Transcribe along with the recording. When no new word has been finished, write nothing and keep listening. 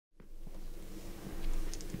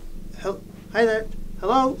Hi there.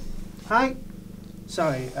 Hello? Hi?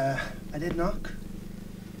 Sorry, I did knock.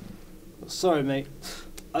 Sorry, mate.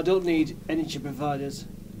 I don't need energy providers,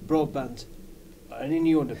 broadband, or any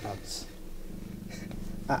new underpants.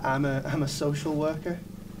 I'm a social worker.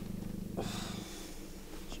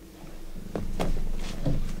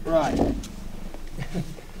 Right.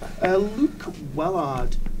 Luke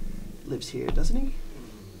Wellard lives here, doesn't he?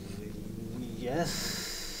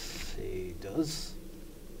 Yes, he does.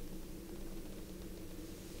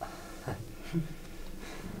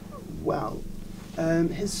 Well,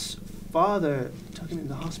 his father took him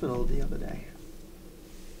into hospital the other day.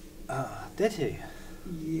 Did he?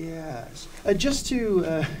 Yes. Just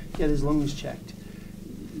to get his lungs checked.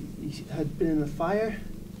 He had been in a fire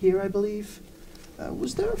here, I believe.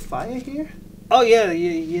 Was there a fire here? Oh, yeah,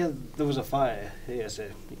 there was a fire. Yes,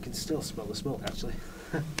 you can still smell the smoke, actually.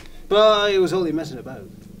 But it was only messing about.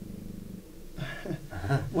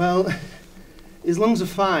 Well, his lungs are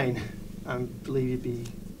fine. I believe you'd be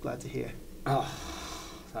glad to hear. Oh,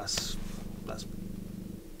 that's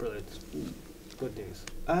brilliant. Good news.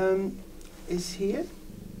 Is he in?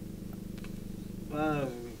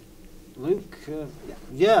 Luke?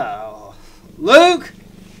 Yeah. Luke!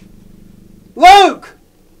 Luke!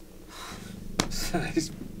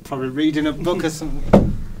 He's probably reading a book or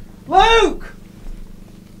something. Luke!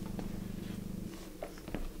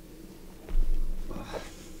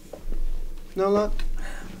 No luck?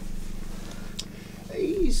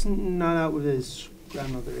 He's not out with his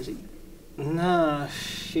grandmother, is he? Nah,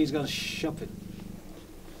 she's gone shopping.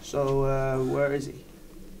 So, where is he?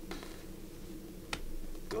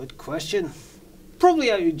 Good question. Probably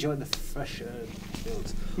out enjoying the fresh air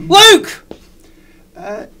fields. Luke!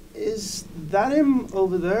 Is that him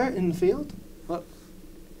over there in the field? What?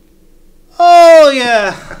 Oh,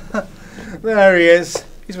 yeah. There he is.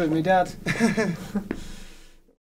 He's with me, Dad.